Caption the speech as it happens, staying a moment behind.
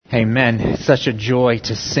Amen. It's such a joy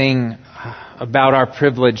to sing about our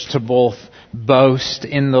privilege to both boast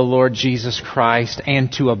in the Lord Jesus Christ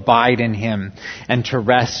and to abide in Him and to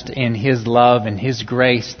rest in His love and His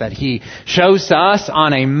grace that He shows to us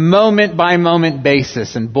on a moment-by-moment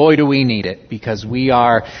basis. And boy, do we need it, because we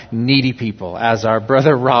are needy people, as our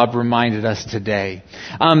brother Rob reminded us today.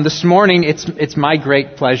 This morning, it's my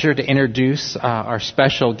great pleasure to introduce our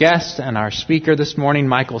special guest and our speaker this morning,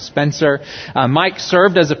 Michael Spencer. Mike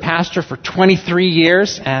served as a pastor for 23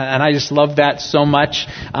 years, and I just love that so much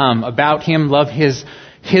about him. Love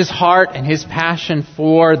his heart and his passion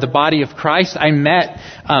for the body of Christ. I met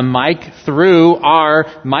Mike through our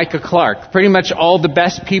Micah Clark. Pretty much all the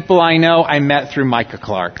best people I know, I met through Micah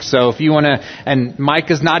Clark. So if you want to, and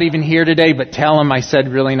Micah's not even here today, but tell him I said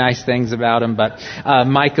really nice things about him. But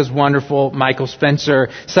Micah's wonderful. Michael Spencer,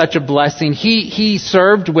 such a blessing. He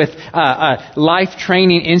served with Life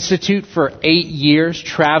Training Institute for 8 years,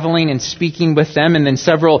 traveling and speaking with them. And then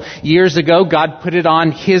several years ago, God put it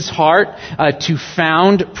on his heart to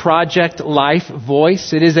found Project Life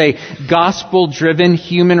Voice. It is a gospel-driven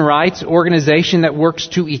human rights organization that works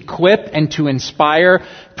to equip and to inspire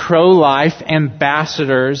pro-life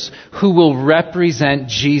ambassadors who will represent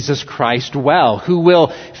Jesus Christ well, who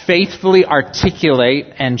will faithfully articulate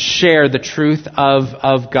and share the truth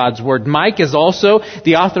of God's Word. Mike is also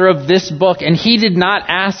the author of this book, and he did not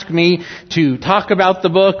ask me to talk about the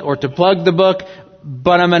book or to plug the book,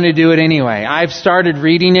 but I'm going to do it anyway. I've started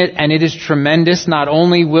reading it, and it is tremendous. Not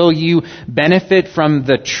only will you benefit from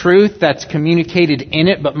the truth that's communicated in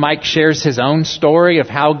it, but Mike shares his own story of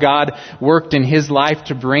how God worked in his life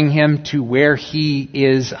to bring him to where he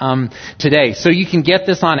is today. So you can get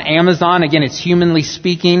this on Amazon. Again, it's Humanly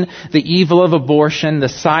Speaking, The Evil of Abortion, The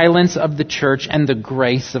Silence of the Church, and the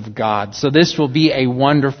Grace of God. So this will be a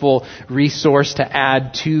wonderful resource to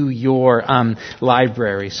add to your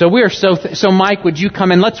library. So we are so Mike, would you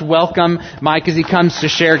come and let's welcome Mike as he comes to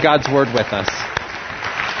share God's Word with us.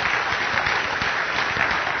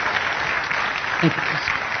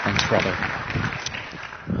 Thanks, brother.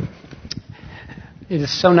 It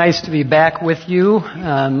is so nice to be back with you.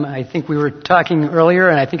 I think we were talking earlier,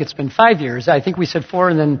 and I think it's been 5 years. I think we said 4,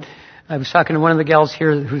 and then I was talking to one of the gals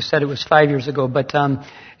here who said it was 5 years ago. But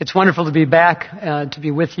it's wonderful to be back, to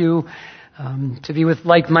be with you. To be with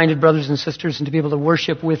like-minded brothers and sisters, and to be able to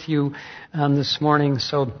worship with you this morning.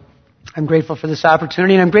 So I'm grateful for this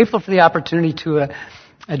opportunity, and I'm grateful for the opportunity to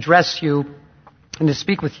address you and to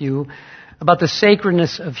speak with you about the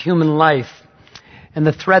sacredness of human life and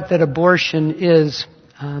the threat that abortion is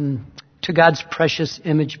to God's precious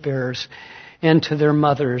image bearers and to their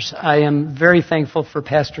mothers. I am very thankful for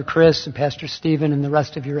Pastor Chris and Pastor Stephen and the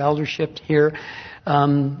rest of your eldership here.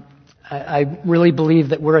 I really believe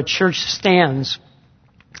that where a church stands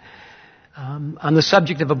on the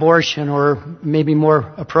subject of abortion, or maybe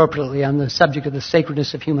more appropriately on the subject of the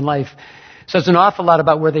sacredness of human life, says an awful lot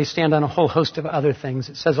about where they stand on a whole host of other things.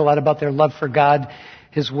 It says a lot about their love for God,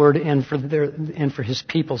 His Word, and for His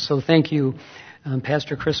people. So thank you,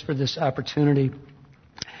 Pastor Chris, for this opportunity.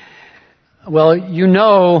 Well, you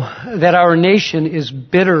know that our nation is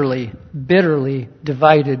bitterly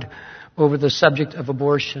divided over the subject of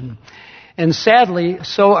abortion. And sadly,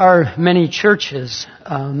 so are many churches.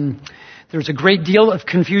 There's a great deal of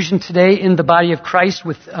confusion today in the body of Christ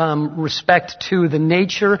with respect to the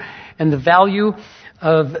nature and the value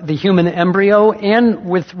of the human embryo, and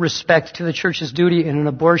with respect to the church's duty in an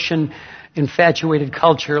abortion-infatuated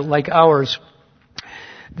culture like ours.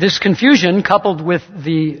 This confusion, coupled with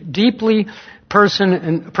the deeply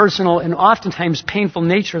personal and oftentimes painful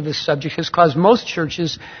nature of this subject, has caused most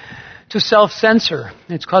churches to self-censor.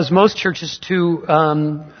 It's caused most churches to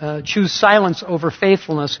choose silence over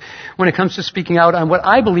faithfulness when it comes to speaking out on what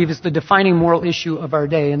I believe is the defining moral issue of our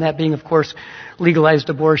day, and that being, of course, legalized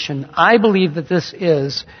abortion. I believe that this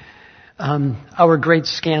is our great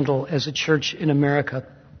scandal as a church in America.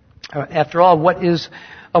 After all, what is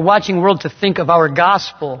a watching world to think of our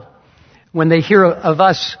gospel when they hear of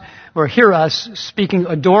us, or hear us speaking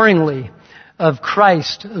adoringly of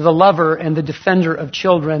Christ, the lover and the defender of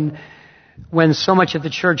children, when so much of the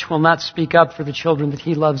church will not speak up for the children that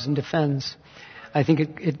He loves and defends? I think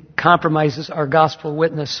it compromises our gospel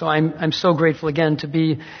witness. So I'm so grateful again to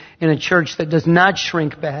be in a church that does not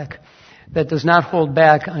shrink back, that does not hold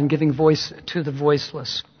back on giving voice to the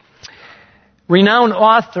voiceless. Renowned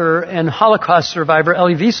author and Holocaust survivor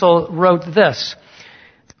Elie Wiesel wrote this,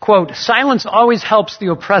 quote, "Silence always helps the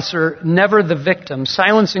oppressor, never the victim.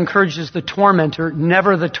 Silence encourages the tormentor,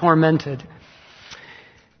 never the tormented."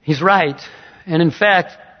 He's right. And in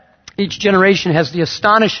fact, each generation has the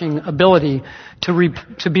astonishing ability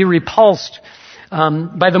to be repulsed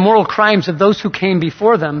by the moral crimes of those who came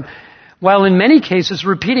before them, while in many cases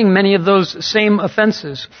repeating many of those same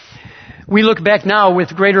offenses. We look back now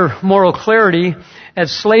with greater moral clarity at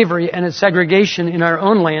slavery and at segregation in our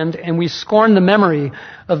own land, and we scorn the memory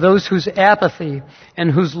of those whose apathy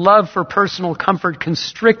and whose love for personal comfort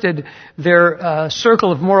constricted their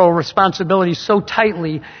circle of moral responsibility so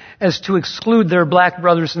tightly as to exclude their black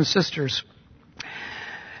brothers and sisters.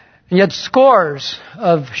 And yet scores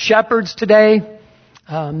of shepherds today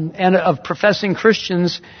and of professing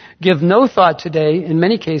Christians give no thought today, in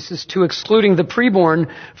many cases, to excluding the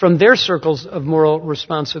preborn from their circles of moral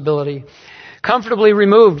responsibility. Comfortably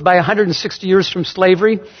removed by 160 years from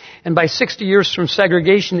slavery and by 60 years from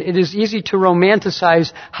segregation, it is easy to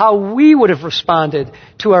romanticize how we would have responded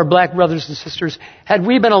to our black brothers and sisters had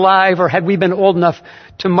we been alive or had we been old enough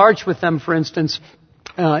to march with them, for instance,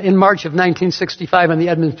 in March of 1965 on the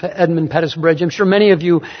Edmund Pettus Bridge. I'm sure many of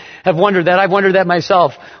you have wondered that. I've wondered that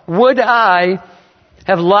myself. Would I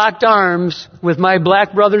have locked arms with my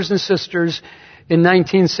black brothers and sisters in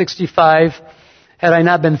 1965 had I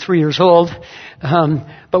not been 3 years old?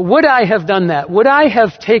 But would I have done that? Would I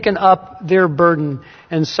have taken up their burden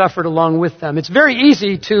and suffered along with them? It's very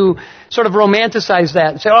easy to sort of romanticize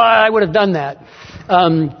that and say, oh, I would have done that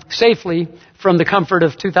safely from the comfort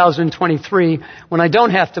of 2023 when I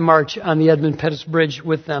don't have to march on the Edmund Pettus Bridge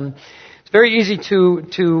with them. It's very easy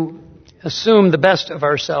to assume the best of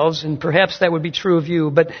ourselves, and perhaps that would be true of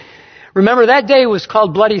you. But remember, that day was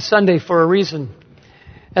called Bloody Sunday for a reason.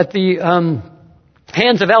 At the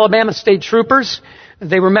hands of Alabama state troopers,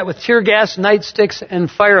 they were met with tear gas, nightsticks, and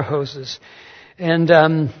fire hoses. And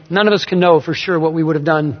none of us can know for sure what we would have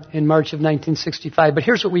done in March of 1965. But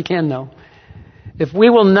here's what we can know. If we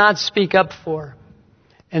will not speak up for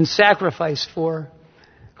and sacrifice for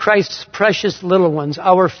Christ's precious little ones,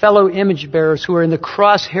 our fellow image bearers who are in the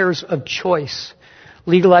crosshairs of choice,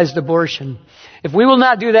 legalized abortion, if we will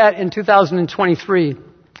not do that in 2023,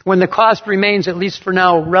 when the cost remains, at least for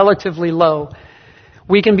now, relatively low,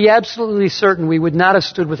 we can be absolutely certain we would not have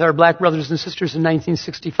stood with our black brothers and sisters in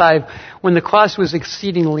 1965 when the cost was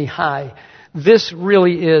exceedingly high. This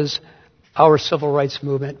really is our civil rights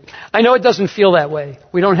movement. I know it doesn't feel that way.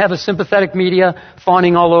 We don't have a sympathetic media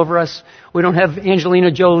fawning all over us. We don't have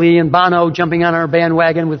Angelina Jolie and Bono jumping on our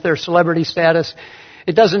bandwagon with their celebrity status.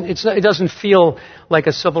 It doesn't feel like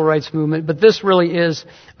a civil rights movement, but this really is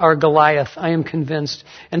our Goliath, I am convinced.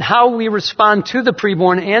 And how we respond to the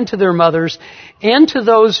preborn and to their mothers and to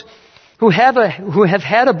those who have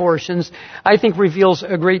had abortions, I think reveals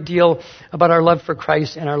a great deal about our love for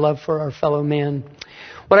Christ and our love for our fellow man.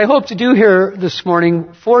 What I hope to do here this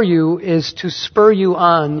morning for you is to spur you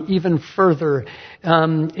on even further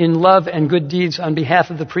in love and good deeds on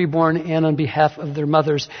behalf of the preborn and on behalf of their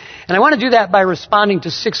mothers. And I want to do that by responding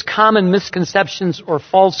to 6 common misconceptions or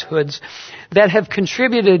falsehoods that have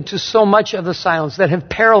contributed to so much of the silence, that have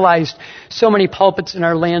paralyzed so many pulpits in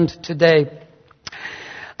our land today.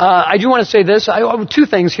 I do want to say this. 2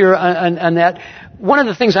 things here on that. One of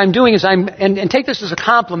the things I'm doing is and take this as a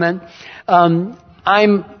compliment,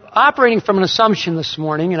 I'm operating from an assumption this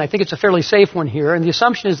morning, and I think it's a fairly safe one here, and the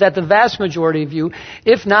assumption is that the vast majority of you,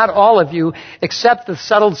 if not all of you, accept the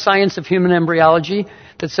settled science of human embryology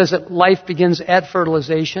that says that life begins at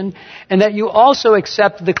fertilization, and that you also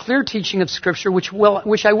accept the clear teaching of Scripture, which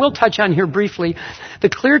I will touch on here briefly, the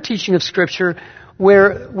clear teaching of Scripture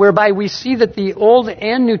whereby we see that the Old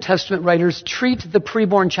and New Testament writers treat the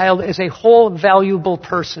preborn child as a whole valuable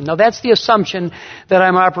person. Now that's the assumption that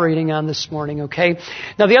I'm operating on this morning, okay?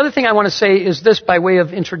 Now the other thing I want to say is this by way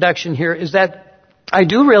of introduction here, is that I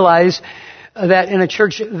do realize that in a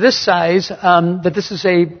church this size, that this is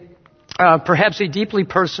perhaps a deeply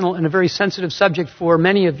personal and a very sensitive subject for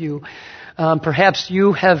many of you. Perhaps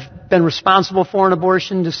you have been responsible for an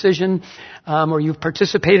abortion decision, or you've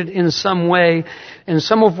participated in some way, and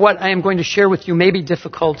some of what I am going to share with you may be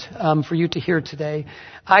difficult for you to hear today.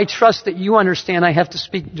 I trust that you understand I have to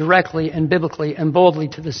speak directly and biblically and boldly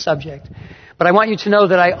to this subject. But I want you to know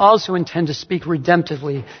that I also intend to speak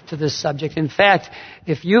redemptively to this subject. In fact,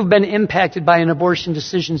 if you've been impacted by an abortion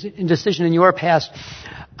decision in your past,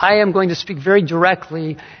 I am going to speak very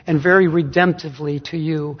directly and very redemptively to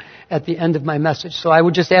you at the end of my message. So I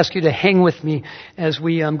would just ask you to hang with me as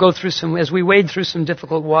we as we wade through some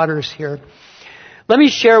difficult waters here. Let me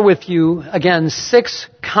share with you, again, 6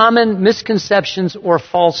 common misconceptions or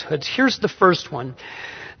falsehoods. Here's the first one.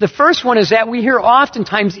 The first one is that we hear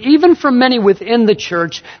oftentimes, even from many within the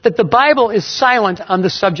church, that the Bible is silent on the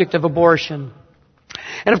subject of abortion.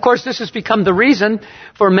 And of course, this has become the reason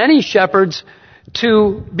for many shepherds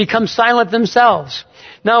to become silent themselves.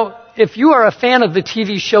 Now, if you are a fan of the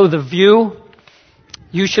TV show The View,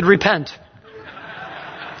 you should repent.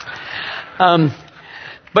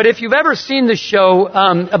 But if you've ever seen the show,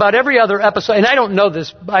 about every other episode, and I don't know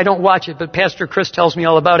this, I don't watch it, but Pastor Chris tells me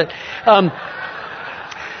all about it.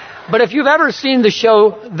 But if you've ever seen the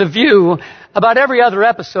show The View, about every other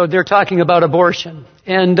episode they're talking about abortion.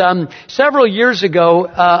 And several years ago,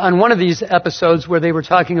 on one of these episodes where they were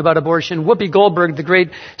talking about abortion, Whoopi Goldberg, the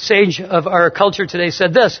great sage of our culture today,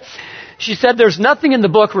 said this. She said, there's nothing in the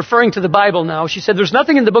book, referring to the Bible now, she said, there's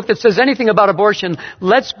nothing in the book that says anything about abortion.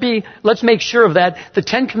 Let's make sure of that. The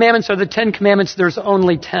 10 Commandments are the 10 Commandments. There's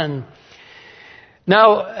only 10.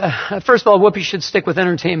 Now, first of all, Whoopi should stick with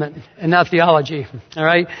entertainment and not theology. All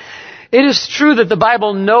right? It is true that the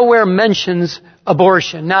Bible nowhere mentions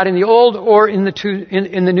abortion, not in the Old or in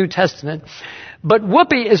the New Testament. But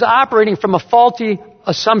Whoopi is operating from a faulty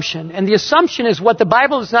assumption. And the assumption is what the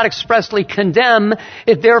Bible does not expressly condemn,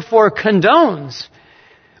 it therefore condones.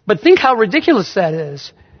 But think how ridiculous that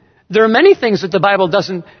is. There are many things that the Bible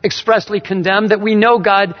doesn't expressly condemn that we know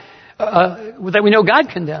God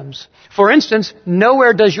condemns. For instance,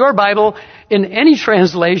 nowhere does your Bible in any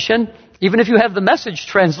translation, even if you have the Message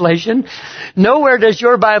translation, nowhere does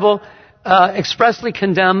your Bible expressly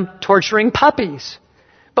condemn torturing puppies.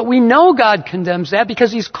 But we know God condemns that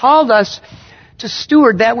because He's called us to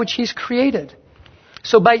steward that which He's created.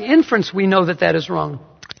 So by inference, we know that is wrong.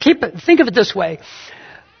 Think of it this way.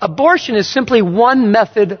 Abortion is simply one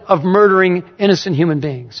method of murdering innocent human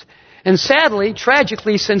beings. And sadly,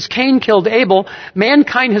 tragically, since Cain killed Abel,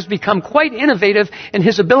 mankind has become quite innovative in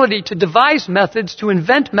his ability to devise methods, to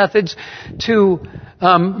invent methods to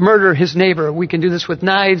murder his neighbor. We can do this with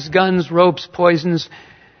knives, guns, ropes, poisons,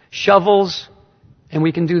 shovels, and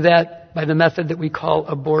we can do that by the method that we call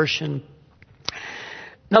abortion.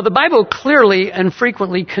 Now, the Bible clearly and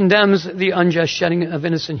frequently condemns the unjust shedding of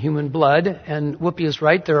innocent human blood. And Whoopi is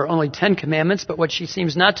right. There are only 10 commandments. But what she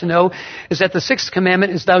seems not to know is that the 6th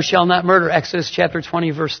commandment is thou shalt not murder. Exodus chapter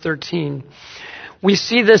 20, verse 13. We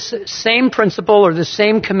see this same principle or the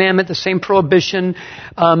same commandment, the same prohibition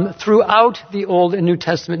throughout the Old and New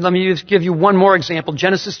Testament. Let me give you one more example.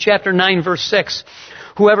 Genesis chapter 9, verse 6.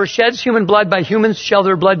 Whoever sheds human blood, by humans shall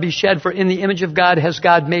their blood be shed, for in the image of God has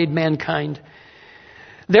God made mankind.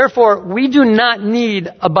 Therefore, we do not need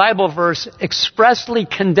a Bible verse expressly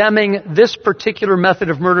condemning this particular method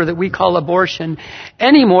of murder that we call abortion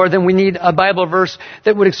any more than we need a Bible verse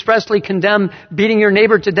that would expressly condemn beating your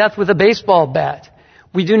neighbor to death with a baseball bat.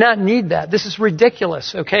 We do not need that. This is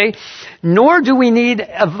ridiculous, okay? Nor do we need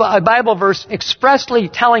a Bible verse expressly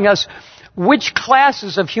telling us which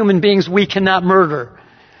classes of human beings we cannot murder.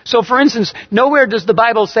 So, for instance, nowhere does the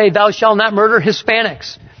Bible say, thou shalt not murder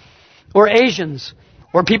Hispanics or Asians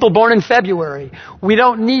or people born in February. We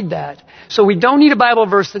don't need that. So we don't need a Bible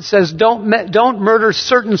verse that says don't murder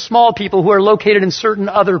certain small people who are located in certain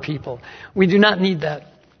other people. We do not need that.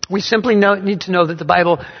 We simply need to know that the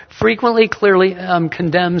Bible frequently, clearly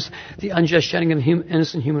condemns the unjust shedding of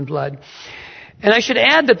innocent human blood. And I should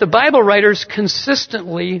add that the Bible writers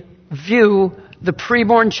consistently view the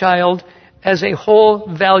preborn child as a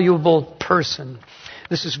whole valuable person.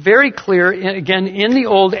 This is very clear, again, in the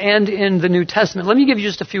Old and in the New Testament. Let me give you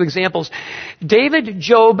just a few examples. David,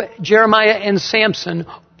 Job, Jeremiah, and Samson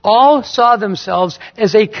all saw themselves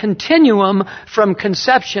as a continuum from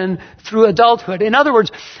conception through adulthood. In other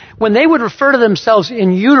words, when they would refer to themselves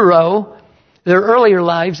in utero, their earlier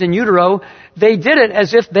lives in utero, they did it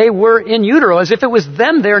as if they were in utero, as if it was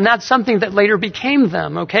them there, not something that later became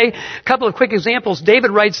them, okay? A couple of quick examples.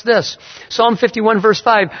 David writes this, Psalm 51, verse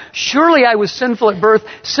 5, surely I was sinful at birth,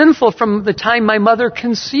 sinful from the time my mother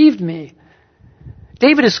conceived me.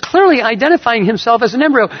 David is clearly identifying himself as an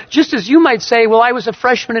embryo, just as you might say, well, I was a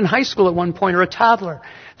freshman in high school at one point, or a toddler.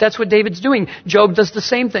 That's what David's doing. Job does the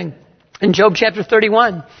same thing. In Job chapter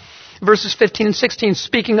 31, verses 15 and 16,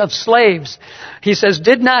 speaking of slaves, he says,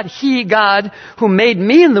 did not he, God, who made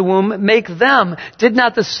me in the womb, make them? Did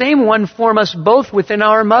not the same one form us both within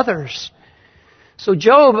our mothers? So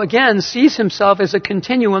Job, again, sees himself as a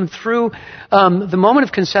continuum through the moment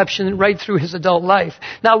of conception right through his adult life.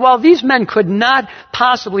 Now, while these men could not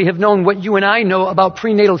possibly have known what you and I know about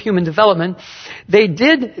prenatal human development, they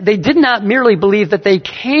did not merely believe that they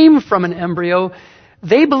came from an embryo,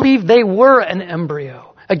 they believed they were an embryo.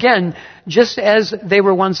 Again, just as they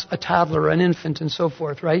were once a toddler, an infant, and so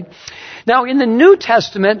forth, right? Now, in the New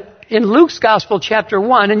Testament, in Luke's Gospel, chapter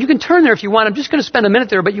 1, and you can turn there if you want. I'm just going to spend a minute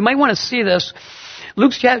there, but you might want to see this.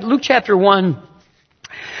 Luke chapter 1,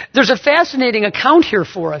 there's a fascinating account here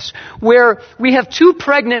for us where we have two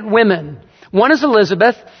pregnant women. One is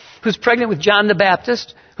Elizabeth, who's pregnant with John the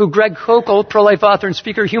Baptist, who Greg Koukl, pro-life author and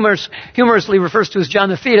speaker, humorously refers to as John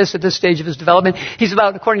the fetus at this stage of his development. He's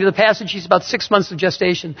about, according to the passage, he's about 6 months of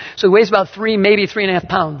gestation. So he weighs about 3, maybe 3.5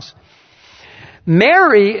 pounds.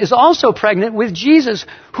 Mary is also pregnant with Jesus,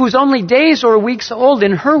 who's only days or weeks old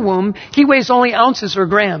in her womb. He weighs only ounces or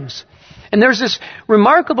grams. And there's this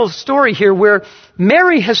remarkable story here where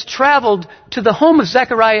Mary has traveled to the home of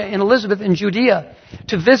Zechariah and Elizabeth in Judea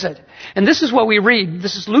to visit. And this is what we read.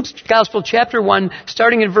 This is Luke's Gospel, chapter 1,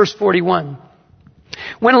 starting in verse 41.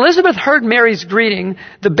 When Elizabeth heard Mary's greeting,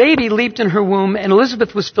 the baby leaped in her womb, and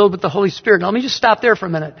Elizabeth was filled with the Holy Spirit. Now, let me just stop there for a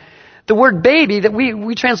minute. The word baby that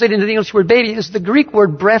we translate into the English word baby is the Greek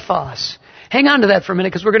word brephos. Hang on to that for a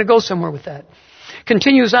minute because we're going to go somewhere with that.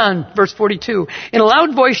 Continues on, verse 42. In a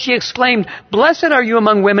loud voice she exclaimed, "Blessed are you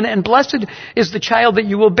among women, and blessed is the child that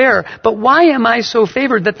you will bear. But why am I so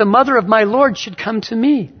favored that the mother of my Lord should come to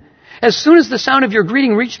me? As soon as the sound of your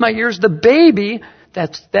greeting reached my ears, the baby,"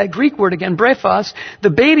 that's that Greek word again, brephos,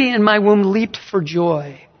 "the baby in my womb leaped for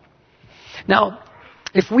joy." Now,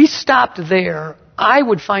 if we stopped there, I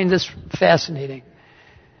would find this fascinating.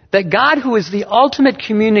 That God, who is the ultimate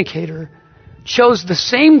communicator, chose the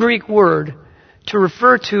same Greek word to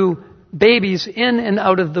refer to babies in and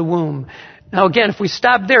out of the womb. Now again, if we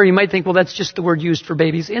stop there, you might think, well, that's just the word used for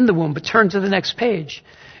babies in the womb. But turn to the next page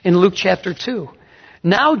in Luke chapter 2.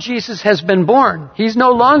 Now Jesus has been born. He's no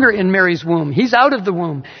longer in Mary's womb. He's out of the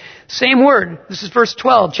womb. Same word. This is verse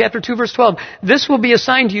 12, chapter 2, verse 12. "This will be a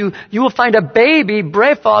sign to you. You will find a baby,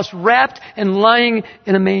 brephos, wrapped and lying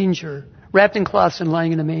in a manger." Wrapped in cloths and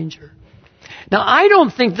lying in a manger. Now, I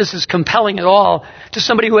don't think this is compelling at all to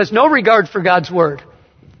somebody who has no regard for God's Word.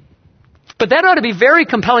 But that ought to be very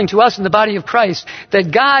compelling to us in the body of Christ,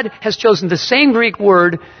 that God has chosen the same Greek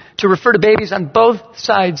word to refer to babies on both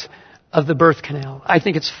sides of the birth canal. I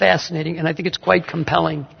think it's fascinating, and I think it's quite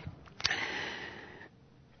compelling.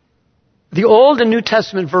 The Old and New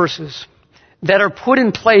Testament verses that are put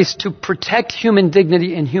in place to protect human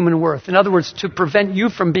dignity and human worth, in other words, to prevent you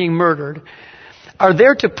from being murdered, are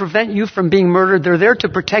there to prevent you from being murdered. They're there to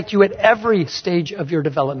protect you at every stage of your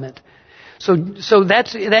development. So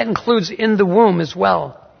that includes in the womb as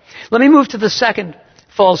well. Let me move to the second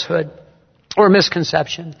falsehood or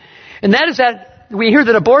misconception. And that is that we hear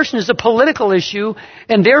that abortion is a political issue,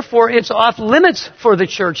 and therefore it's off limits for the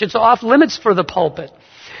church. It's off limits for the pulpit.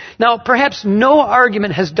 Now, perhaps no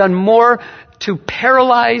argument has done more to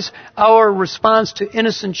paralyze our response to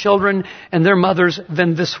innocent children and their mothers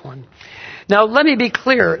than this one. Now, let me be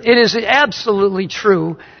clear. It is absolutely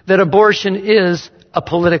true that abortion is a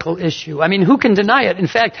political issue. I mean, who can deny it? In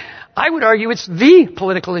fact, I would argue it's the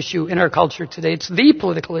political issue in our culture today. It's the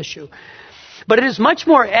political issue. But it is much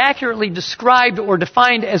more accurately described or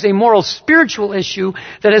defined as a moral spiritual issue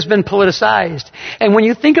that has been politicized. And when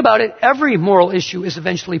you think about it, every moral issue is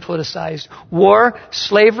eventually politicized. War,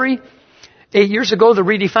 slavery, 8 years ago, the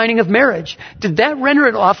redefining of marriage. Did that render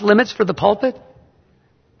it off limits for the pulpit?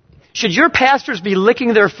 Should your pastors be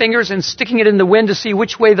licking their fingers and sticking it in the wind to see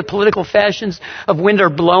which way the political fashions of wind are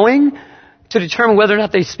blowing to determine whether or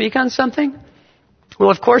not they speak on something? Well,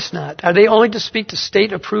 of course not. Are they only to speak to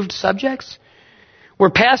state-approved subjects? Were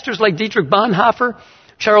pastors like Dietrich Bonhoeffer,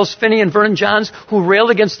 Charles Finney, and Vernon Johns, who railed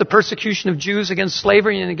against the persecution of Jews, against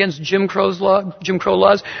slavery, and against Jim Crow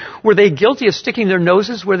laws, were they guilty of sticking their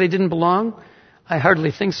noses where they didn't belong? I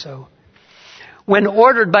hardly think so. When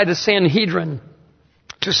ordered by the Sanhedrin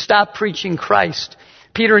to stop preaching Christ,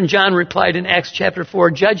 Peter and John replied in Acts chapter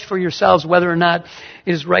 4, "Judge for yourselves whether or not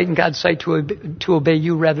it is right in God's sight to obey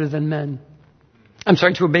you rather than men."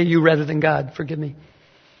 To obey you rather than God. Forgive me.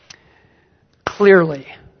 Clearly,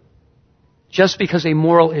 just because a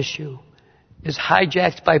moral issue is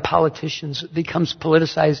hijacked by politicians, becomes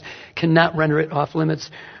politicized, cannot render it off limits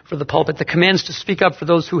for the pulpit. The commands to speak up for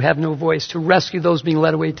those who have no voice, to rescue those being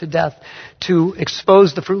led away to death, to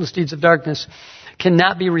expose the fruitless deeds of darkness,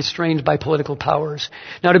 cannot be restrained by political powers.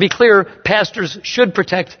 Now, to be clear, pastors should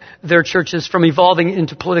protect their churches from evolving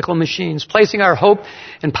into political machines. Placing our hope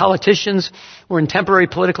in politicians or in temporary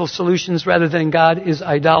political solutions rather than in God is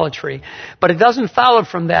idolatry. But it doesn't follow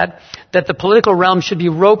from that the political realm should be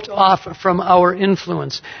roped off from our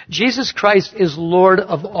influence. Jesus Christ is Lord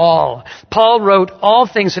of all. Paul wrote, "All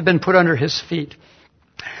things have been put under his feet."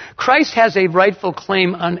 Christ has a rightful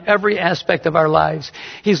claim on every aspect of our lives.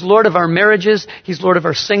 He's Lord of our marriages. He's Lord of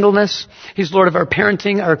our singleness. He's Lord of our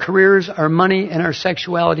parenting, our careers, our money, and our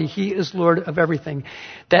sexuality. He is Lord of everything.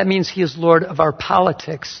 That means he is Lord of our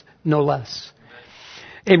politics, no less.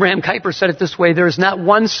 Abraham Kuyper said it this way: "There is not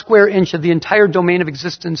 1 square inch of the entire domain of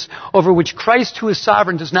existence over which Christ, who is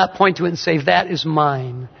sovereign, does not point to it and say, 'That is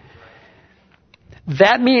mine.'"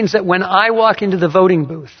 That means that when I walk into the voting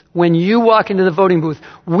booth, when you walk into the voting booth,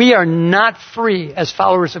 we are not free as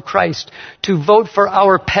followers of Christ to vote for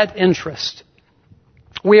our pet interest.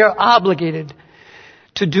 We are obligated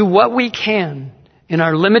to do what we can in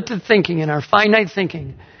our limited thinking, in our finite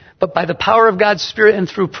thinking, but by the power of God's Spirit and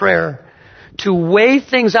through prayer, to weigh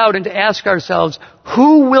things out and to ask ourselves,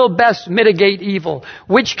 who will best mitigate evil?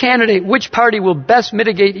 Which candidate, which party will best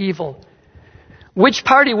mitigate evil? Which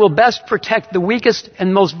party will best protect the weakest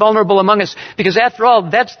and most vulnerable among us? Because after all,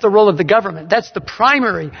 that's the role of the government. That's the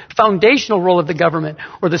primary, foundational role of the government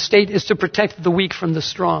or the state, is to protect the weak from the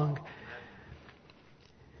strong.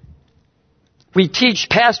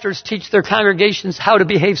 Pastors teach their congregations how to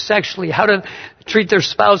behave sexually, how to treat their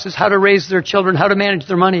spouses, how to raise their children, how to manage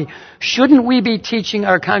their money. Shouldn't we be teaching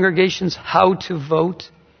our congregations how to vote?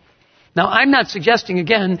 Now, I'm not suggesting,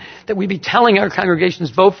 again, that we be telling our congregations,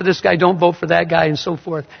 vote for this guy, don't vote for that guy, and so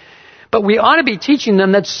forth. But we ought to be teaching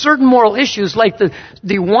them that certain moral issues, like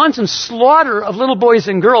the wanton slaughter of little boys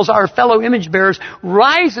and girls, our fellow image bearers,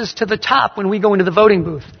 rises to the top when we go into the voting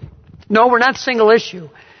booth. No, we're not single issue.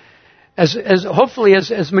 Hopefully,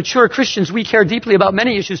 as mature Christians, we care deeply about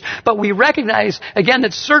many issues, but we recognize, again,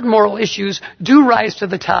 that certain moral issues do rise to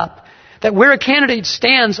the top. That where a candidate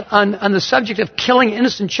stands on the subject of killing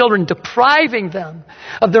innocent children, depriving them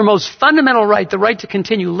of their most fundamental right, the right to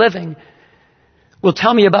continue living, will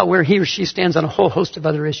tell me about where he or she stands on a whole host of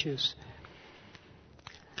other issues.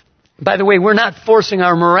 By the way, we're not forcing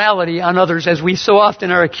our morality on others, as we so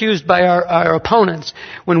often are accused by our opponents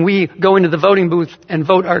when we go into the voting booth and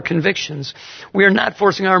vote our convictions. We are not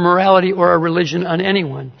forcing our morality or our religion on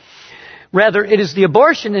anyone. Rather, it is the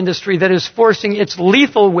abortion industry that is forcing its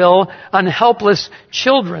lethal will on helpless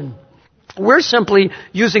children. We're simply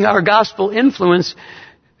using our gospel influence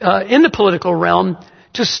in the political realm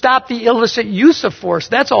to stop the illicit use of force.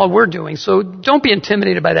 That's all we're doing. So don't be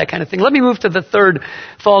intimidated by that kind of thing. Let me move to the third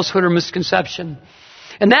falsehood or misconception.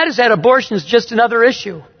 And that is that abortion is just another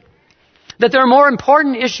issue. That there are more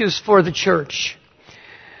important issues for the church.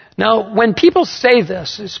 Now, when people say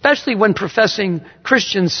this, especially when professing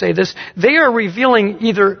Christians say this, they are revealing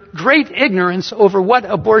either great ignorance over what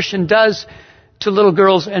abortion does to little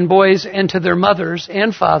girls and boys and to their mothers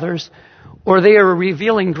and fathers, or they are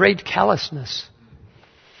revealing great callousness.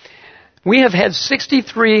 We have had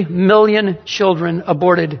 63 million children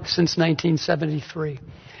aborted since 1973.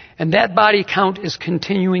 And that body count is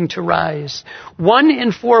continuing to rise. 1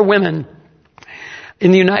 in 4 women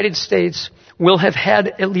in the United States will have had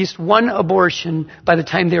at least one abortion by the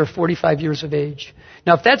time they are 45 years of age.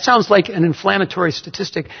 Now, if that sounds like an inflammatory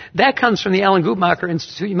statistic, that comes from the Alan Guttmacher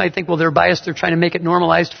Institute. You might think, well, they're biased, they're trying to make it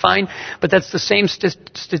normalized. Fine, but that's the same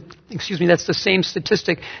that's the same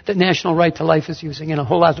statistic that National Right to Life is using and a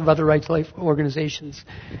whole lot of other right to life organizations.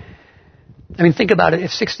 I mean, think about it.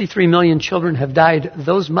 If 63 million children have died,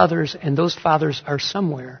 those mothers and those fathers are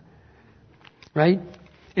somewhere, right?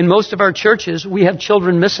 In most of our churches, we have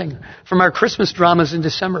children missing from our Christmas dramas in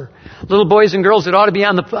December. Little boys and girls that ought to be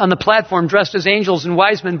on the platform dressed as angels and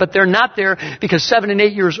wise men, but they're not there because 7 and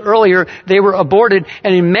 8 years earlier they were aborted,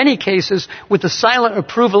 and in many cases with the silent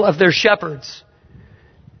approval of their shepherds.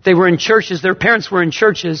 They were in churches, their parents were in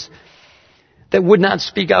churches that would not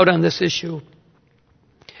speak out on this issue.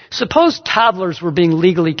 Suppose toddlers were being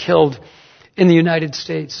legally killed in the United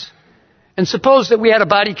States. And suppose that we had a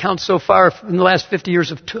body count so far in the last 50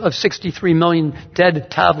 years of 63 million dead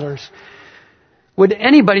toddlers. Would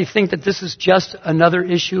anybody think that this is just another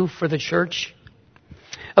issue for the church?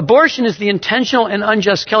 Abortion is the intentional and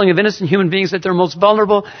unjust killing of innocent human beings at their most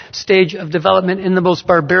vulnerable stage of development in the most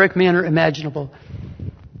barbaric manner imaginable.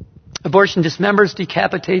 Abortion dismembers,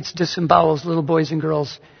 decapitates, disembowels little boys and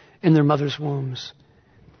girls in their mother's wombs.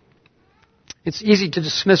 It's easy to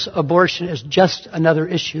dismiss abortion as just another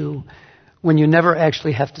issue when you never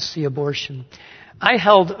actually have to see abortion. I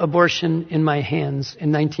held abortion in my hands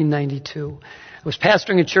in 1992. I was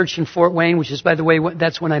pastoring a church in Fort Wayne, which is, by the way,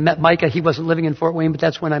 that's when I met Micah. He wasn't living in Fort Wayne, but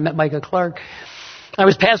that's when I met Micah Clark. I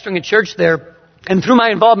was pastoring a church there, and through my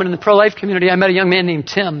involvement in the pro-life community, I met a young man named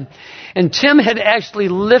Tim. And Tim had actually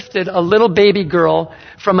lifted a little baby girl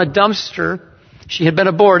from a dumpster. She had been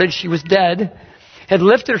aborted. She was dead. Had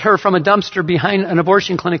lifted her from a dumpster behind an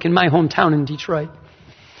abortion clinic in my hometown in Detroit.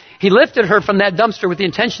 He lifted her from that dumpster with the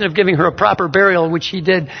intention of giving her a proper burial, which he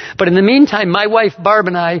did. But in the meantime, my wife, Barb,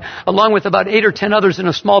 and I, along with about 8 or 10 others in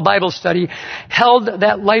a small Bible study, held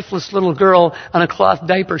that lifeless little girl on a cloth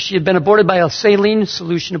diaper. She had been aborted by a saline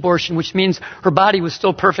solution abortion, which means her body was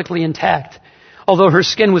still perfectly intact, although her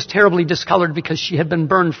skin was terribly discolored because she had been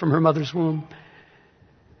burned from her mother's womb.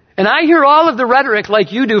 And I hear all of the rhetoric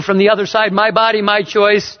like you do from the other side, my body, my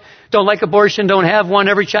choice, don't like abortion, don't have one,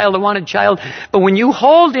 every child a wanted child. But when you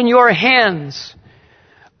hold in your hands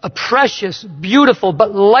a precious, beautiful,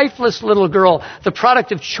 but lifeless little girl, the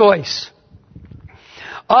product of choice,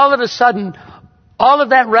 all of a sudden, all of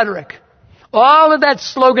that rhetoric, all of that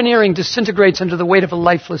sloganeering disintegrates under the weight of a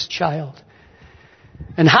lifeless child.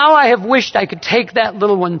 And how I have wished I could take that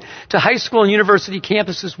little one to high school and university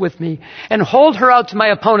campuses with me and hold her out to my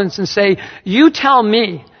opponents and say, you tell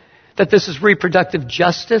me that this is reproductive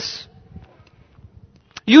justice?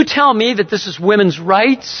 You tell me that this is women's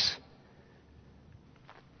rights?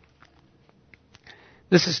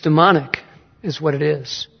 This is demonic, is what it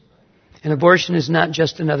is. And abortion is not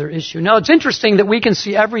just another issue. Now, it's interesting that we can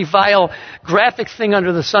see every vile, graphic thing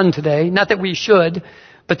under the sun today. Not that we should,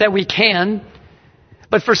 but that we can.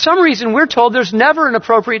 But for some reason, we're told there's never an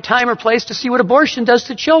appropriate time or place to see what abortion does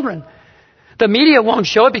to children. The media won't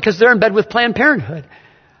show it because they're in bed with Planned Parenthood.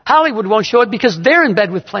 Hollywood won't show it because they're in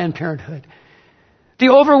bed with Planned Parenthood. The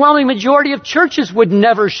overwhelming majority of churches would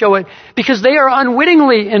never show it because they are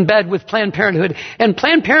unwittingly in bed with Planned Parenthood. And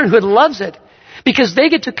Planned Parenthood loves it because they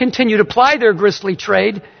get to continue to ply their grisly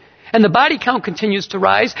trade, and the body count continues to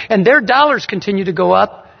rise, and their dollars continue to go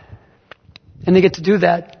up, and they get to do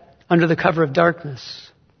that under the cover of darkness.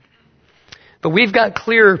 But we've got a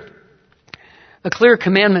clear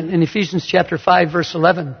commandment in Ephesians chapter 5, verse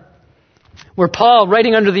 11, where Paul,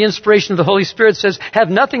 writing under the inspiration of the Holy Spirit, says, have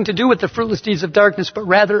nothing to do with the fruitless deeds of darkness, but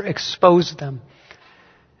rather expose them.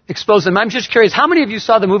 Expose them. I'm just curious, how many of you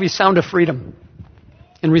saw the movie Sound of Freedom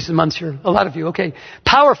in recent months here? A lot of you, okay.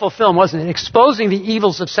 Powerful film, wasn't it? Exposing the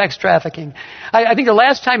evils of sex trafficking. I think the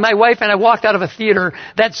last time my wife and I walked out of a theater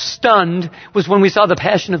that stunned was when we saw The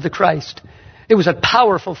Passion of the Christ. It was a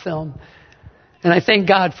powerful film. And I thank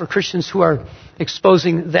God for Christians who are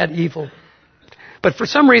exposing that evil. But for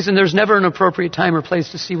some reason, there's never an appropriate time or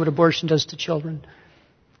place to see what abortion does to children.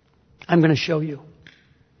 I'm going to show you.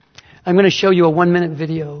 I'm going to show you a 1-minute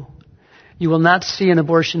video. You will not see an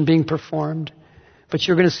abortion being performed, but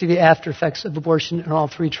you're going to see the after effects of abortion in all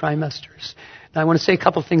 3 trimesters. Now, I want to say a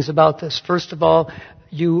couple things about this. First of all,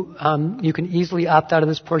 you can easily opt out of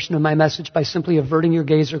this portion of my message by simply averting your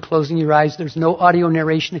gaze or closing your eyes. There's no audio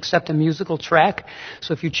narration except a musical track.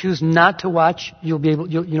 So if you choose not to watch, you'll be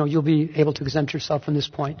able to exempt yourself from this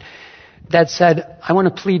point. That said, I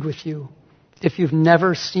want to plead with you. If you've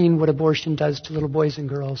never seen what abortion does to little boys and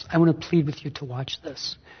girls, I want to plead with you to watch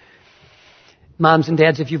this. Moms and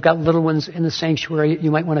dads, if you've got little ones in the sanctuary,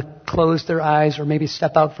 you might want to close their eyes or maybe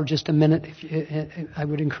step out for just a minute. I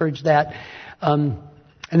would encourage that.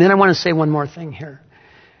 And then I want to say one more thing here.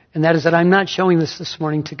 And that is that I'm not showing this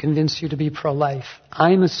morning to convince you to be pro-life.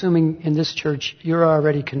 I'm assuming in this church you're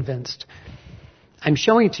already convinced. I'm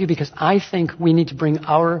showing it to you because I think we need to bring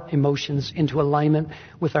our emotions into alignment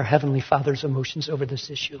with our Heavenly Father's emotions over this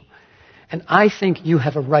issue. And I think you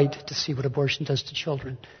have a right to see what abortion does to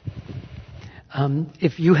children.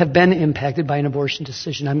 If you have been impacted by an abortion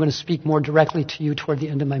decision, I'm going to speak more directly to you toward the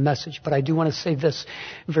end of my message. But I do want to say this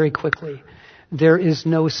very quickly. There is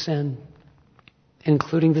no sin,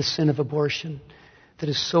 including the sin of abortion, that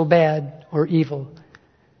is so bad or evil,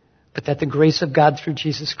 but that the grace of God through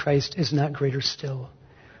Jesus Christ is not greater still.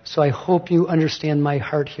 So I hope you understand my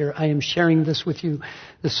heart here. I am sharing this with you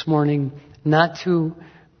this morning, not to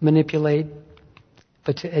manipulate,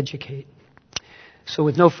 but to educate. So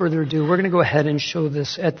with no further ado, we're going to go ahead and show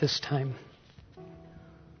this at this time.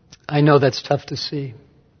 I know that's tough to see.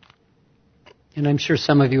 And I'm sure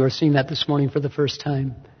some of you are seeing that this morning for the first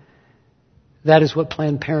time. That is what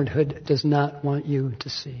Planned Parenthood does not want you to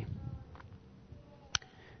see.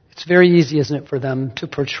 It's very easy, isn't it, for them to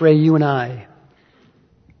portray you and I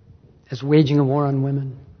as waging a war on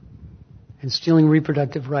women and stealing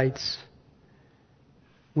reproductive rights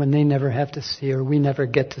when they never have to see, or we never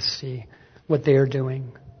get to see, what they are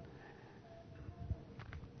doing.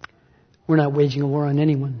 We're not waging a war on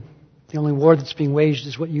anyone. The only war that's being waged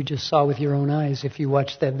is what you just saw with your own eyes if you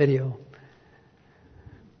watched that video.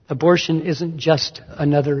 Abortion isn't just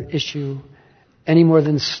another issue any more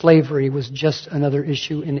than slavery was just another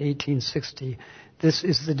issue in 1860. This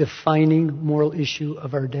is the defining moral issue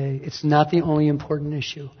of our day. It's not the only important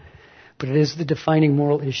issue, but it is the defining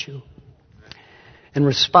moral issue. And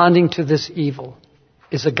responding to this evil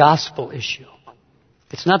is a gospel issue.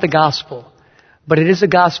 It's not the gospel, but it is a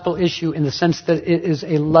gospel issue in the sense that it is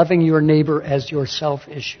a loving your neighbor as yourself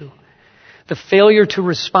issue. The failure to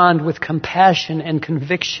respond with compassion and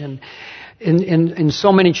conviction in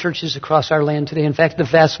so many churches across our land today, in fact, the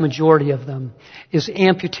vast majority of them, is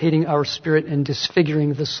amputating our spirit and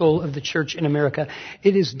disfiguring the soul of the church in America.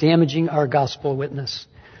 It is damaging our gospel witness.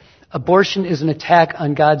 Abortion is an attack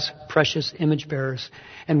on God's precious image bearers.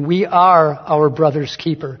 And we are our brother's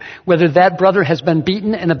keeper. Whether that brother has been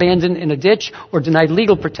beaten and abandoned in a ditch or denied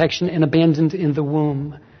legal protection and abandoned in the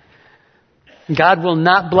womb. God will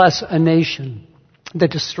not bless a nation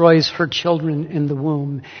that destroys her children in the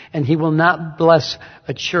womb. And He will not bless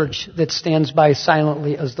a church that stands by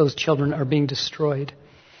silently as those children are being destroyed.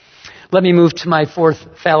 Let me move to my fourth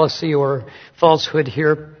fallacy or falsehood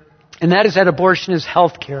here. And that is that abortion is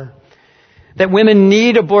health care. That women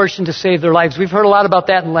need abortion to save their lives. We've heard a lot about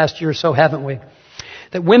that in the last year or so, haven't we?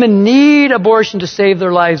 That women need abortion to save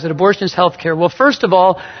their lives, that abortion is health care. Well, first of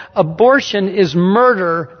all, abortion is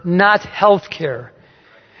murder, not health care.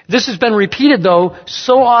 This has been repeated, though,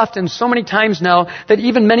 so often, so many times now, that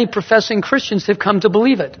even many professing Christians have come to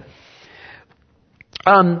believe it.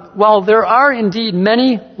 While there are indeed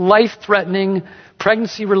many life-threatening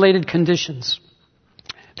pregnancy-related conditions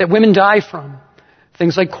that women die from,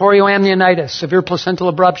 things like chorioamnionitis, severe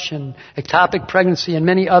placental abruption, ectopic pregnancy, and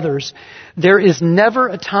many others, there is never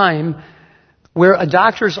a time where a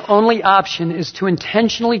doctor's only option is to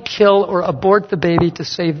intentionally kill or abort the baby to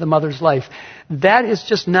save the mother's life. That is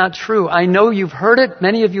just not true. I know you've heard it.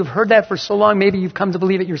 Many of you have heard that for so long. Maybe you've come to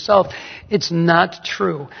believe it yourself. It's not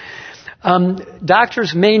true.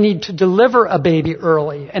 Doctors may need to deliver a baby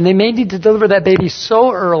early, and they may need to deliver that baby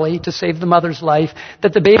so early to save the mother's life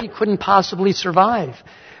that the baby couldn't possibly survive.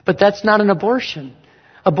 But that's not an abortion.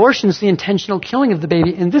 Abortion is the intentional killing of the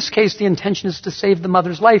baby. In this case, the intention is to save the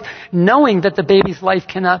mother's life, knowing that the baby's life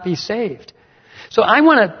cannot be saved. So I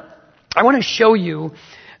want to show you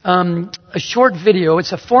a short video.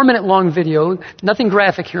 It's a 4-minute long video. Nothing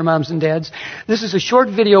graphic here, moms and dads. This is a short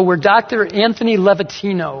video where Dr. Anthony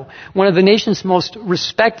Levatino, one of the nation's most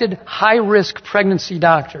respected high-risk pregnancy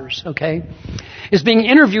doctors, is being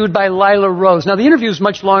interviewed by Lila Rose. Now, the interview is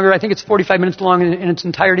much longer. I think it's 45 minutes long in its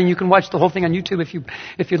entirety, and you can watch the whole thing on YouTube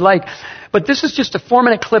if you'd like. But this is just a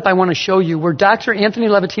 4-minute clip I want to show you where Dr. Anthony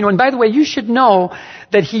Levatino, and by the way, you should know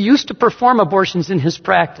that he used to perform abortions in his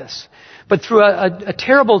practice. But through a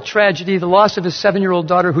terrible tragedy, the loss of his 7-year-old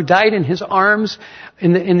daughter who died in his arms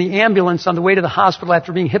in the ambulance on the way to the hospital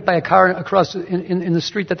after being hit by a car across in the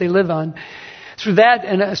street that they live on. Through that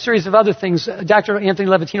and a series of other things, Dr. Anthony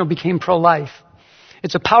Levatino became pro-life.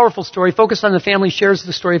 It's a powerful story. Focus on the Family shares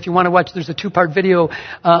the story. If you want to watch, there's a 2-part video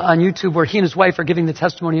on YouTube where he and his wife are giving the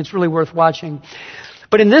testimony. It's really worth watching.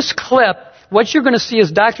 But in this clip, what you're going to see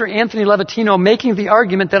is Dr. Anthony Levatino making the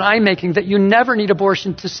argument that I'm making, that you never need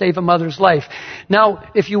abortion to save a mother's life.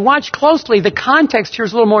 Now, if you watch closely, the context here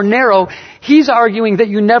is a little more narrow. He's arguing that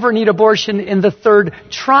you never need abortion in the 3rd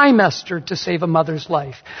trimester to save a mother's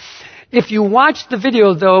life. If you watch the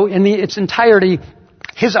video, though, in its entirety,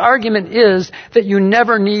 his argument is that you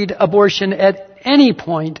never need abortion at any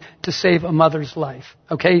point to save a mother's life.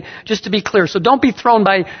 Just to be clear. So don't be thrown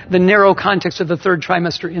by the narrow context of the 3rd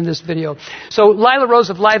trimester in this video. So Lila Rose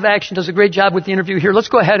of Live Action does a great job with the interview here. Let's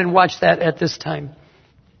go ahead and watch that at this time.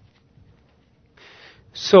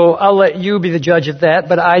 So I'll let you be the judge of that,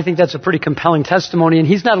 but I think that's a pretty compelling testimony. And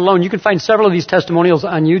he's not alone. You can find several of these testimonials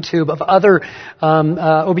on YouTube of other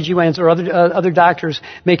OBGYNs or other doctors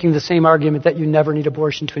making the same argument that you never need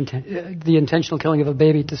abortion the intentional killing of a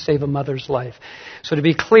baby to save a mother's life. So to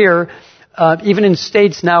be clear, even in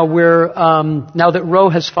states now where, now that Roe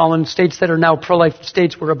has fallen, states that are now pro-life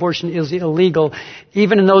states where abortion is illegal,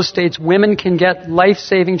 even in those states, women can get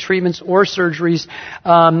life-saving treatments or surgeries,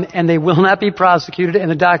 and they will not be prosecuted, and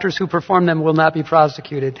the doctors who perform them will not be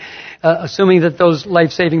prosecuted, assuming that those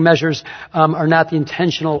life-saving measures are not the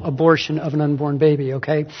intentional abortion of an unborn baby,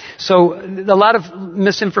 So a lot of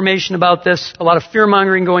misinformation about this, a lot of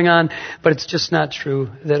fear-mongering going on, but it's just not true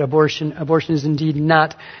that abortion is indeed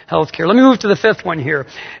not health care. Let me move to the 5th one here.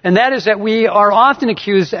 And that is that we are often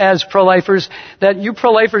accused as pro-lifers that you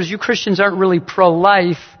pro-lifers, you Christians aren't really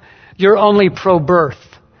pro-life, you're only pro-birth.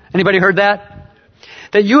 Anybody heard that?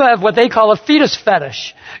 That you have what they call a fetus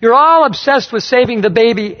fetish. You're all obsessed with saving the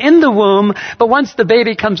baby in the womb, but once the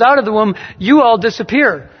baby comes out of the womb, you all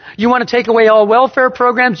disappear. You want to take away all welfare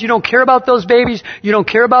programs. You don't care about those babies. You don't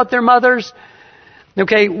care about their mothers.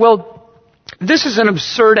 Well, this is an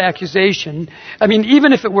absurd accusation. I mean,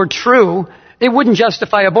 even if it were true, it wouldn't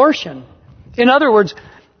justify abortion. In other words,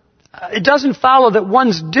 it doesn't follow that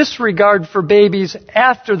one's disregard for babies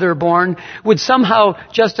after they're born would somehow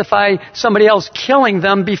justify somebody else killing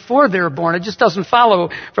them before they're born. It just doesn't follow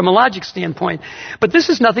from a logic standpoint. But this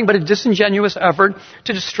is nothing but a disingenuous effort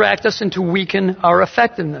to distract us and to weaken our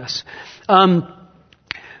effectiveness.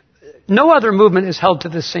 No other movement is held to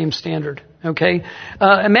this same standard. Okay?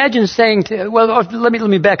 Imagine saying let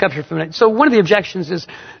me back up here for a minute. So one of the objections is,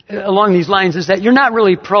 along these lines, is that you're not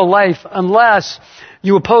really pro-life unless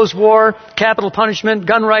you oppose war, capital punishment,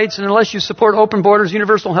 gun rights, and unless you support open borders,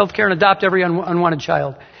 universal health care, and adopt every unwanted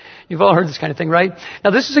child. You've all heard this kind of thing, right? Now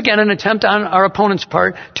this is again an attempt on our opponent's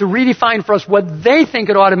part to redefine for us what they think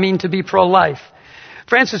it ought to mean to be pro-life.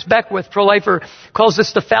 Francis Beckwith, pro-lifer, calls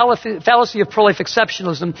this the fallacy of pro-life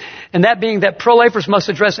exceptionalism, and that being that pro-lifers must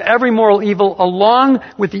address every moral evil along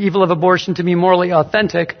with the evil of abortion to be morally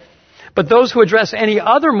authentic, but those who address any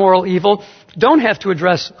other moral evil don't have to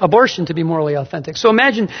address abortion to be morally authentic. So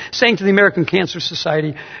imagine saying to the American Cancer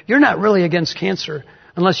Society, you're not really against cancer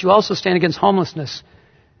unless you also stand against homelessness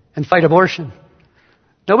and fight abortion.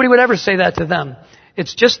 Nobody would ever say that to them.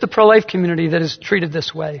 It's just the pro-life community that is treated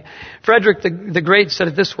this way. Frederick the Great said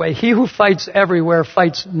it this way: he who fights everywhere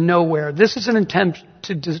fights nowhere. This is an attempt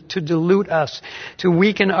to dilute us, to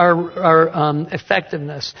weaken our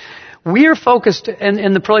effectiveness. We are focused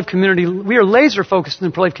in the pro-life community, we are laser focused in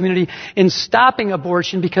the pro-life community in stopping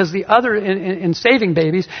abortion because in saving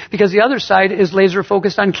babies, because the other side is laser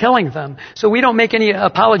focused on killing them. So we don't make any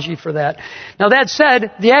apology for that. Now that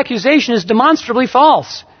said, the accusation is demonstrably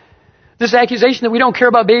false. This accusation that we don't care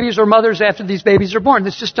about babies or mothers after these babies are born,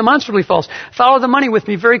 that's just demonstrably false. Follow the money with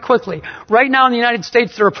me very quickly. Right now in the United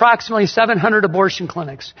States, there are approximately 700 abortion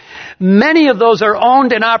clinics. Many of those are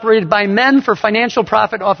owned and operated by men for financial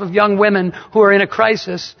profit off of young women who are in a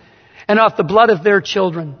crisis and off the blood of their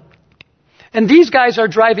children. And these guys are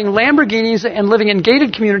driving Lamborghinis and living in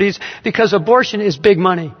gated communities because abortion is big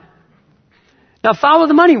money. Now follow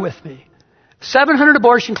the money with me. 700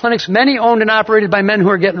 abortion clinics, many owned and operated by men who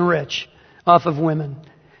are getting rich off of women.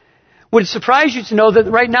 Would it surprise you to know that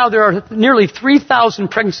right now there are nearly 3,000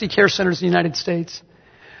 pregnancy care centers in the United States?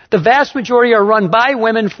 The vast majority are run by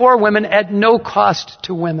women, for women, at no cost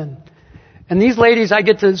to women. And these ladies, I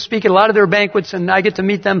get to speak at a lot of their banquets and I get to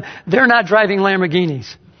meet them. They're not driving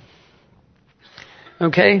Lamborghinis.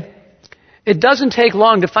 Okay? It doesn't take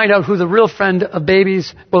long to find out who the real friend of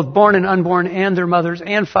babies, both born and unborn, and their mothers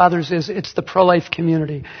and fathers is. It's the pro-life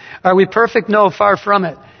community. Are we perfect? No, far from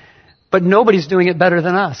it. But nobody's doing it better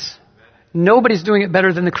than us. Nobody's doing it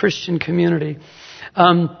better than the Christian community.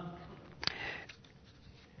 And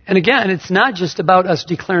again, it's not just about us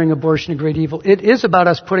declaring abortion a great evil. It is about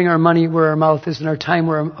us putting our money where our mouth is and our time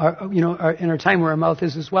where our mouth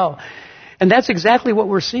is as well. And that's exactly what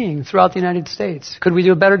we're seeing throughout the United States. Could we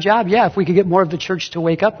do a better job? Yeah, if we could get more of the church to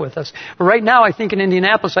wake up with us. But right now, I think in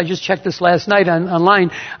Indianapolis, I just checked this last night online,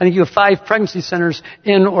 I think you have 5 pregnancy centers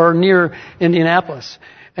in or near Indianapolis.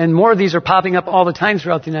 And more of these are popping up all the time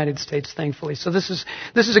throughout the United States, thankfully. So this is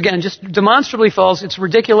again just demonstrably false. It's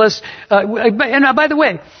ridiculous. And by the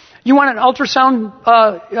way, you want an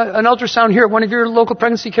ultrasound here at one of your local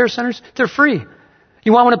pregnancy care centers? They're free.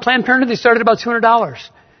 You want one at Planned Parenthood? They start at about $200.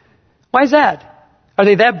 Why is that? Are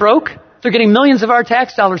they that broke? They're getting millions of our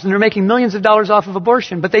tax dollars and they're making millions of dollars off of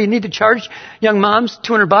abortion, but they need to charge young moms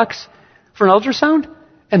 $200 for an ultrasound?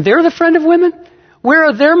 And they're the friend of women? Where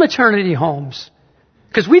are their maternity homes?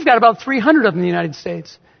 Because we've got about 300 of them in the United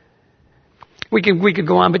States. We could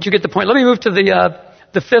go on, but you get the point. Let me move to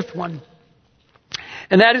the fifth one.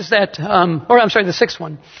 And that is that, the sixth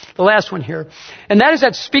one, the last one here. And that is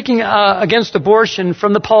that speaking against abortion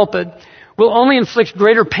from the pulpit will only inflict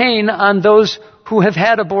greater pain on those who have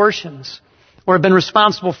had abortions or have been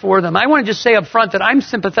responsible for them. I want to just say up front that I'm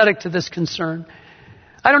sympathetic to this concern.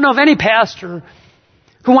 I don't know of any pastor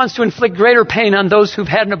who wants to inflict greater pain on those who've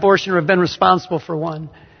had an abortion or have been responsible for one.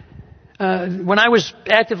 When I was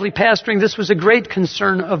actively pastoring, this was a great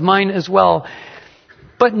concern of mine as well.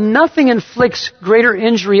 But nothing inflicts greater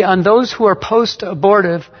injury on those who are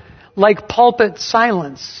post-abortive like pulpit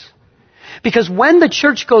silence. Because when the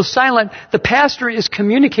church goes silent, the pastor is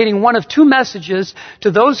communicating one of 2 messages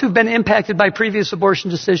to those who've been impacted by previous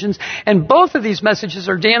abortion decisions, and both of these messages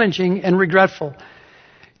are damaging and regretful.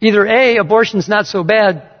 Either A, abortion's not so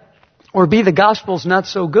bad, or B, the gospel's not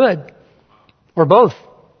so good, or both.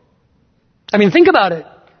 I mean, think about it.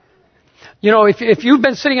 You know, if you've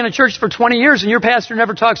been sitting in a church for 20 years and your pastor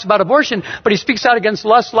never talks about abortion, but he speaks out against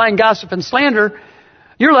lust, lying, gossip, and slander,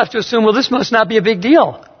 you're left to assume, well, this must not be a big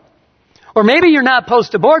deal. Or maybe you're not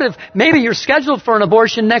post-abortive. Maybe you're scheduled for an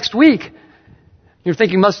abortion next week. You're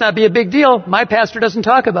thinking, must not be a big deal. My pastor doesn't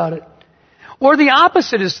talk about it. Or the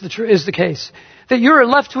opposite is the case. That you're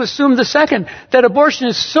left to assume the second. That abortion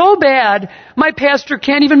is so bad, my pastor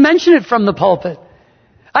can't even mention it from the pulpit.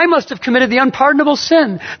 I must have committed the unpardonable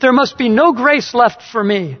sin. There must be no grace left for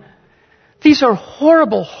me. These are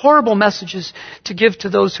horrible, horrible messages to give to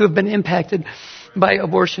those who have been impacted by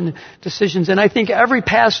abortion decisions. And I think every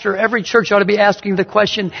pastor, every church ought to be asking the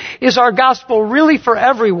question, is our gospel really for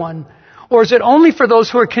everyone? Or is it only for those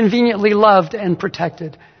who are conveniently loved and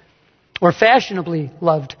protected? Or fashionably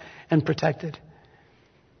loved and protected?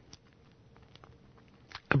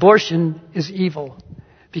 Abortion is evil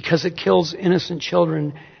because it kills innocent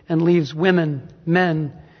children and leaves women,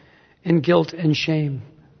 men, in guilt and shame.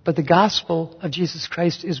 But the gospel of Jesus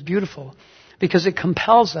Christ is beautiful because it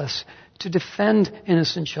compels us to defend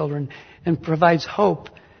innocent children and provides hope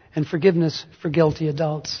and forgiveness for guilty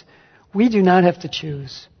adults. We do not have to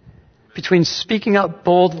choose between speaking out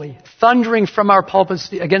boldly, thundering from our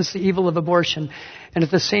pulpits against the evil of abortion, and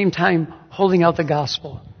at the same time holding out the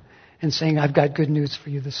gospel and saying, I've got good news for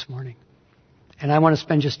you this morning. And I want to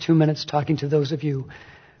spend just 2 minutes talking to those of you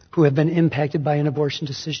who have been impacted by an abortion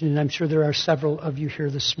decision, and I'm sure there are several of you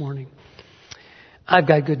here this morning. I've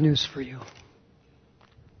got good news for you.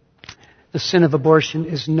 The sin of abortion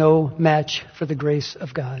is no match for the grace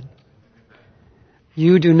of God.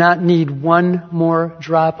 You do not need one more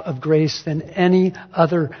drop of grace than any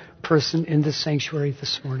other person in this sanctuary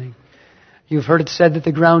this morning. You've heard it said that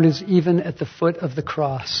the ground is even at the foot of the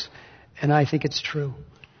cross, and I think it's true.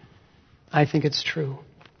 I think it's true.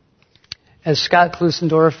 As Scott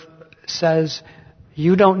Klusendorf says,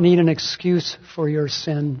 you don't need an excuse for your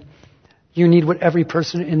sin. You need what every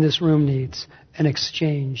person in this room needs, an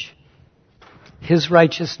exchange. His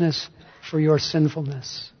righteousness for your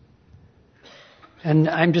sinfulness. And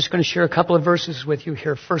I'm just going to share a couple of verses with you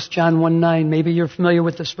here. 1 John 1:9. Maybe you're familiar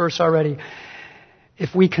with this verse already.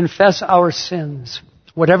 If we confess our sins,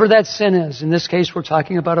 whatever that sin is, in this case we're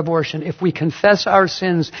talking about abortion, if we confess our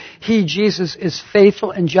sins, He, Jesus, is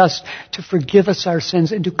faithful and just to forgive us our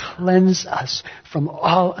sins and to cleanse us from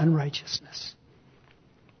all unrighteousness.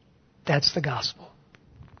 That's the gospel.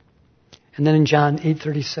 And then in John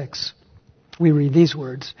 8:36, we read these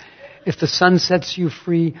words, if the Son sets you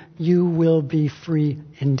free, you will be free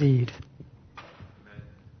indeed.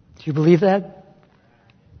 Do you believe that?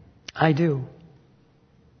 I do.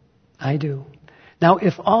 I do. Now,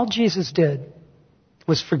 if all Jesus did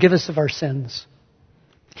was forgive us of our sins,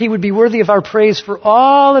 He would be worthy of our praise for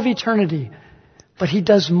all of eternity. But He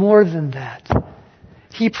does more than that.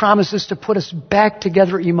 He promises to put us back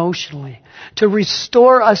together emotionally, to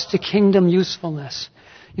restore us to kingdom usefulness.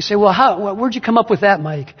 You say, well, where'd you come up with that,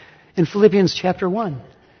 Mike? In Philippians chapter 1.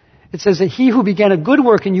 It says that He who began a good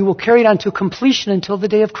work in you will carry it on to completion until the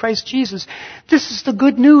day of Christ Jesus. This is the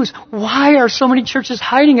good news. Why are so many churches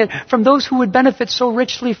hiding it from those who would benefit so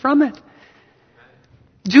richly from it?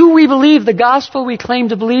 Do we believe the gospel we claim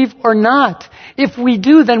to believe or not? If we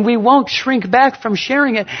do, then we won't shrink back from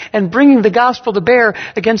sharing it and bringing the gospel to bear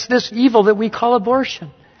against this evil that we call abortion.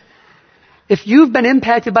 If you've been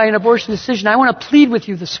impacted by an abortion decision, I want to plead with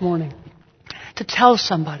you this morning to tell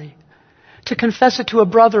somebody, to confess it to a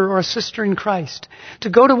brother or a sister in Christ, to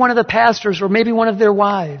go to one of the pastors or maybe one of their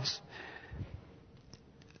wives,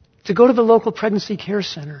 to go to the local pregnancy care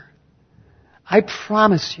center. I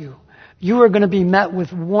promise you, you are going to be met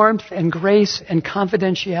with warmth and grace and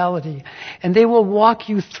confidentiality. And they will walk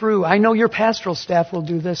you through. I know your pastoral staff will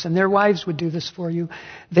do this, and their wives would do this for you.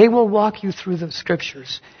 They will walk you through the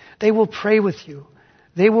scriptures. They will pray with you.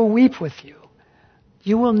 They will weep with you.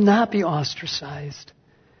 You will not be ostracized.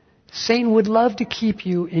 Satan would love to keep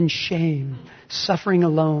you in shame, suffering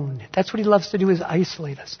alone. That's what he loves to do, is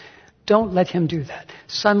isolate us. Don't let him do that.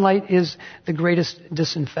 Sunlight is the greatest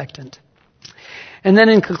disinfectant. And then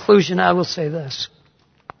in conclusion, I will say this.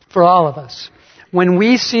 For all of us, when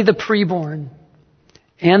we see the preborn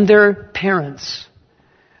and their parents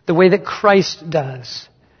the way that Christ does,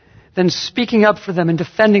 then speaking up for them and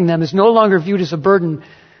defending them is no longer viewed as a burden,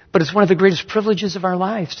 but it's one of the greatest privileges of our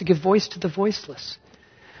lives, to give voice to the voiceless.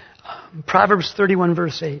 Proverbs 31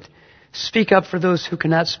 verse 8. Speak up for those who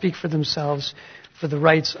cannot speak for themselves, for the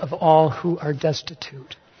rights of all who are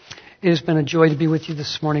destitute. It has been a joy to be with you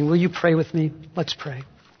this morning. Will you pray with me? Let's pray.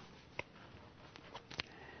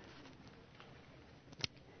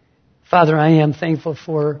 Father, I am thankful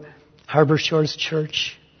for Harbor Shores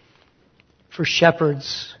Church, for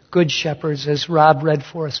shepherds, good shepherds, as Rob read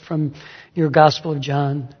for us from your Gospel of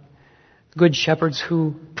John. Good shepherds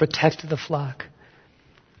who protect the flock,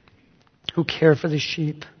 who care for the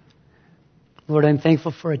sheep. Lord, I'm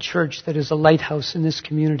thankful for a church that is a lighthouse in this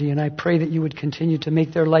community, and I pray that you would continue to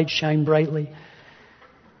make their light shine brightly,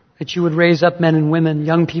 that you would raise up men and women,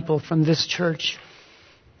 young people from this church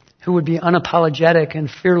who would be unapologetic and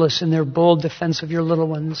fearless in their bold defense of your little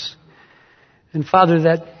ones. And Father,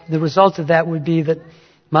 that the result of that would be that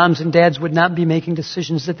moms and dads would not be making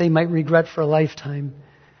decisions that they might regret for a lifetime.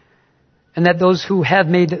 And that those who have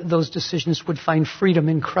made those decisions would find freedom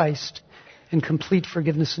in Christ and complete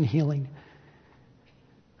forgiveness and healing.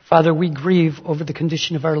 Father, we grieve over the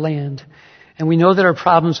condition of our land. And we know that our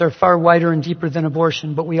problems are far wider and deeper than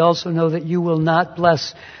abortion, but we also know that you will not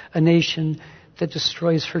bless a nation that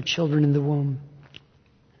destroys her children in the womb.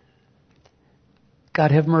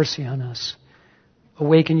 God, have mercy on us.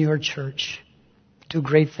 Awaken your church. Do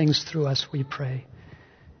great things through us, we pray.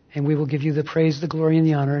 And we will give you the praise, the glory, and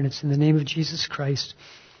the honor, and it's in the name of Jesus Christ,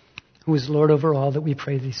 who is Lord over all, that we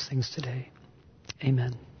pray these things today.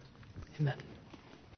 Amen. Amen.